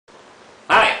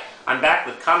I'm back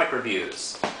with comic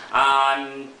reviews.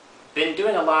 I've been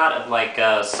doing a lot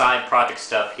of side project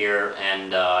stuff here,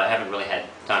 and I haven't really had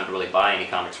time to really buy any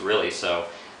comics really, so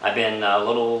I've been a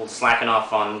little slacking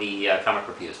off on the comic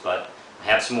reviews, but I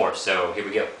have some more, so here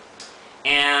we go.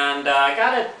 And I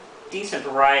got a decent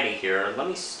variety here. Let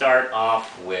me start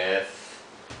off with,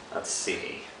 let's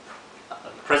see,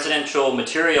 Presidential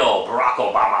Material, Barack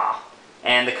Obama.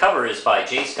 And the cover is by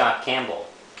J. Scott Campbell.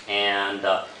 And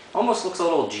almost looks a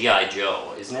little G.I.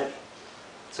 Joe, isn't it?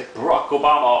 It's like, Barack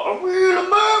Obama, a real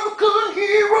American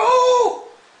hero!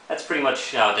 That's pretty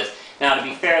much how it is. Now, to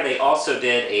be fair, they also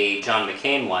did a John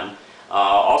McCain one,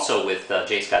 also with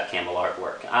J. Scott Campbell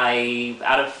artwork.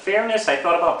 Out of fairness, I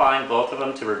thought about buying both of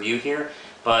them to review here,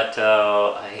 but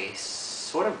I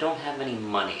sort of don't have any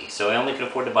money, so I only could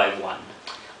afford to buy one.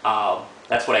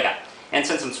 That's what I got. And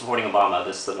since I'm supporting Obama,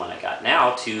 this is the one I got.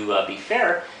 Now, to be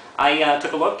fair, I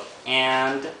took a look,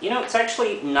 and, you know, it's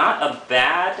actually not a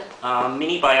bad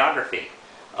mini biography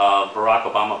of Barack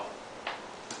Obama.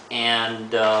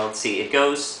 And, let's see, it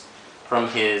goes from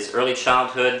his early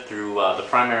childhood through the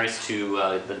primaries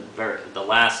to the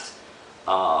last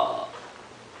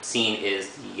scene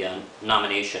is the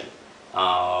nomination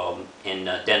in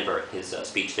Denver, his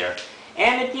speech there.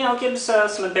 And it, you know, gives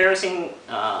some embarrassing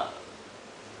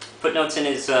footnotes in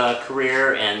his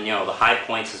career and, you know, the high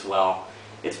points as well.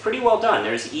 It's pretty well done.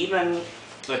 There's even,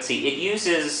 let's see, it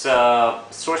uses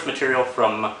source material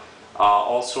from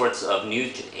all sorts of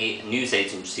news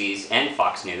agencies and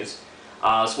Fox News,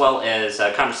 as well as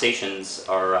conversations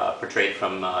are portrayed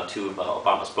from two of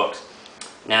Obama's books.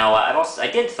 Now, I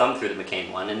did thumb through the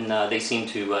McCain one, and they seem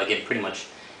to get pretty much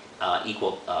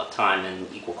equal time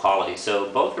and equal quality,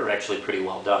 so both are actually pretty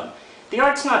well done. The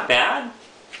art's not bad.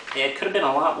 It could have been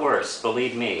a lot worse,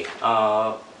 believe me.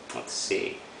 Let's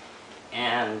see.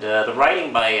 And the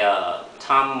writing by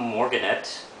Tom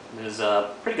Morganett is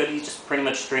pretty good. He just pretty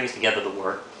much strings together the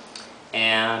work.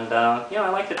 And, you know, I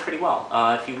liked it pretty well.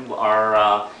 If you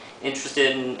are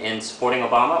interested in supporting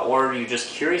Obama, or you're just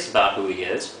curious about who he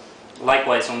is,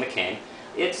 likewise on McCain,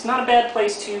 it's not a bad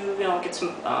place to, you know, get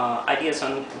some ideas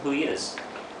on who he is.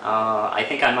 I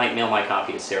think I might mail my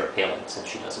copy to Sarah Palin, since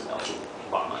she doesn't know who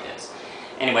Obama is.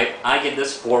 Anyway, I give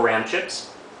this 4 Ram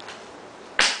chips.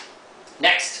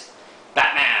 Next,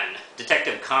 Batman,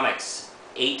 Detective Comics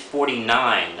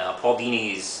 849, Paul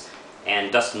Dini's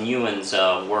and Dustin Nguyen's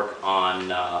work on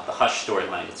the Hush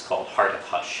storyline. It's called Heart of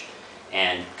Hush.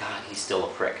 And, God, he's still a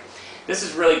prick. This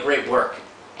is really great work.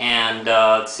 And,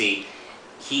 let's see,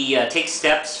 he takes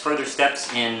further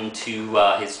steps into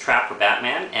his trap for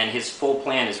Batman, and his full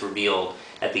plan is revealed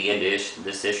at the end of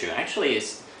this issue. Actually,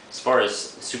 as far as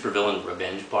supervillain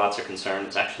revenge plots are concerned,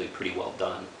 it's actually pretty well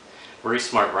done. Very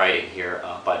smart writing here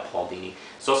by Paul Dini.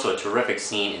 There's also a terrific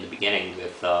scene in the beginning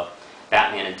with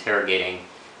Batman interrogating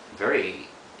very,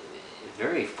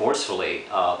 very forcefully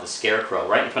the Scarecrow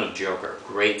right in front of Joker.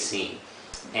 Great scene.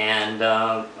 And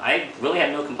I really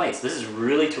have no complaints. This is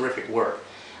really terrific work.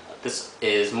 This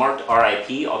is marked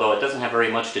RIP, although it doesn't have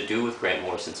very much to do with Grant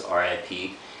Morrison's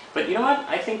RIP. But you know what?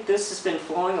 I think this has been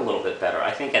flowing a little bit better.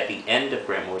 I think at the end of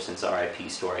Grant Morrison's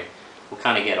RIP story, we'll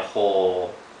kind of get a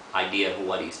whole idea of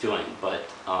what he's doing. But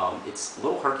it's a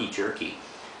little herky-jerky.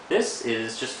 This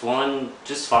is just flowing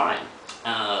just fine.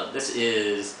 This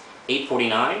is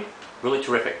 849. Really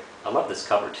terrific. I love this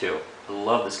cover, too. I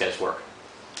love this guy's work.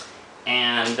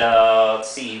 And let's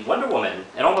see, Wonder Woman.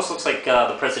 It almost looks like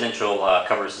the presidential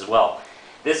covers as well.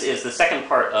 This is the second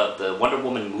part of the Wonder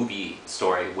Woman movie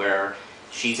story, where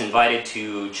she's invited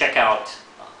to check out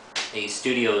a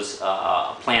studio's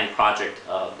planned project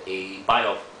of a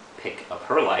biopic of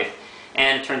her life,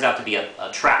 and it turns out to be a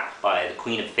trap by the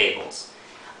Queen of Fables.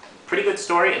 Pretty good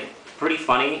story, pretty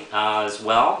funny as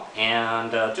well,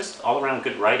 and just all around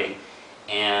good writing.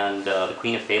 And the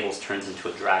Queen of Fables turns into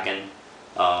a dragon,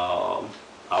 a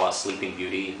la Sleeping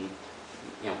Beauty, and,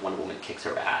 you know, Wonder Woman kicks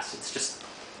her ass. It's just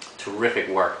terrific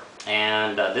work.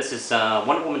 And this is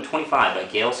Wonder Woman 25 by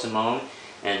Gail Simone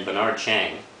and Bernard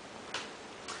Chang.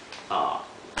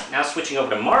 Now switching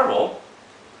over to Marvel.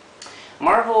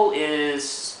 Marvel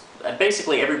is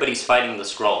basically everybody's fighting the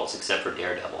Skrulls except for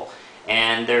Daredevil.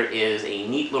 And there is a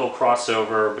neat little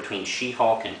crossover between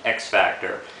She-Hulk and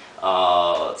X-Factor.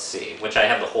 Let's see, which I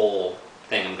have the whole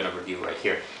thing I'm going to review right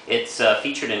here. It's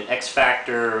featured in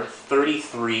X-Factor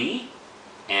 33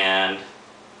 and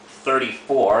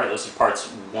 34. Those are parts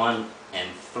 1 and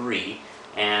 3.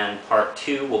 And part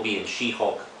 2 will be in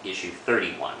She-Hulk issue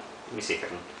 31. Let me see if I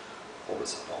can hold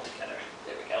this up all together.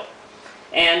 There we go.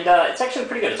 And it's actually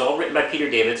pretty good. It's all written by Peter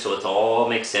David, so it all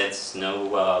makes sense.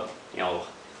 No, you know,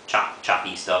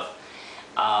 choppy stuff.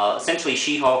 Essentially,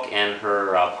 She-Hulk and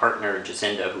her partner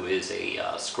Jacinda, who is a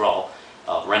Skrull,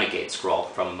 renegade Skrull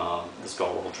from the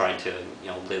Skrull world, trying to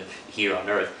live here on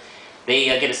Earth. They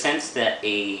get a sense that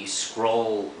a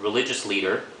Skrull religious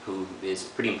leader, who is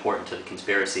pretty important to the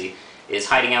conspiracy, is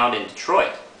hiding out in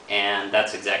Detroit, and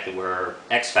that's exactly where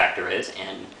X-Factor is.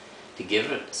 And to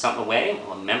give something away,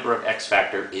 well, a member of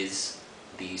X-Factor is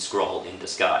the Skrull in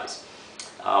disguise.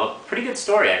 Pretty good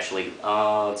story, actually.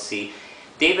 Let's see.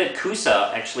 David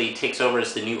Kusa actually takes over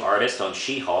as the new artist on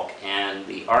She-Hulk, and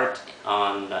the art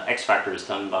on X-Factor is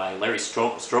done by Larry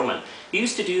Stroman. He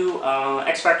used to do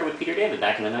X-Factor with Peter David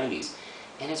back in the 90s,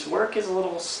 and his work is a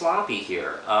little sloppy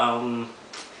here.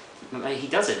 He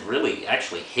does a really,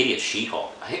 actually hideous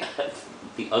She-Hulk.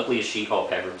 The ugliest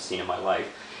She-Hulk I've ever seen in my life.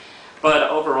 But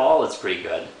overall, it's pretty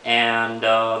good, and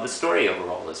the story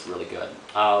overall is really good.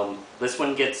 This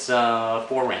one gets 4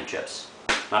 RAM chips.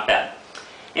 Not bad.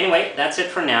 Anyway, that's it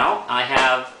for now. I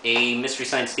have a Mystery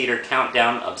Science Theater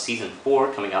countdown of Season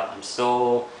 4 coming up. I'm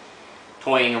still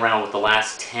toying around with the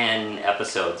last 10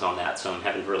 episodes on that, so I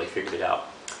haven't really figured it out.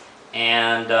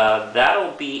 And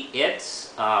that'll be it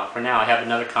for now. I have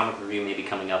another comic review maybe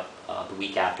coming up the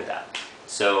week after that.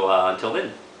 So until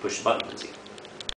then, push the button, Lindsay.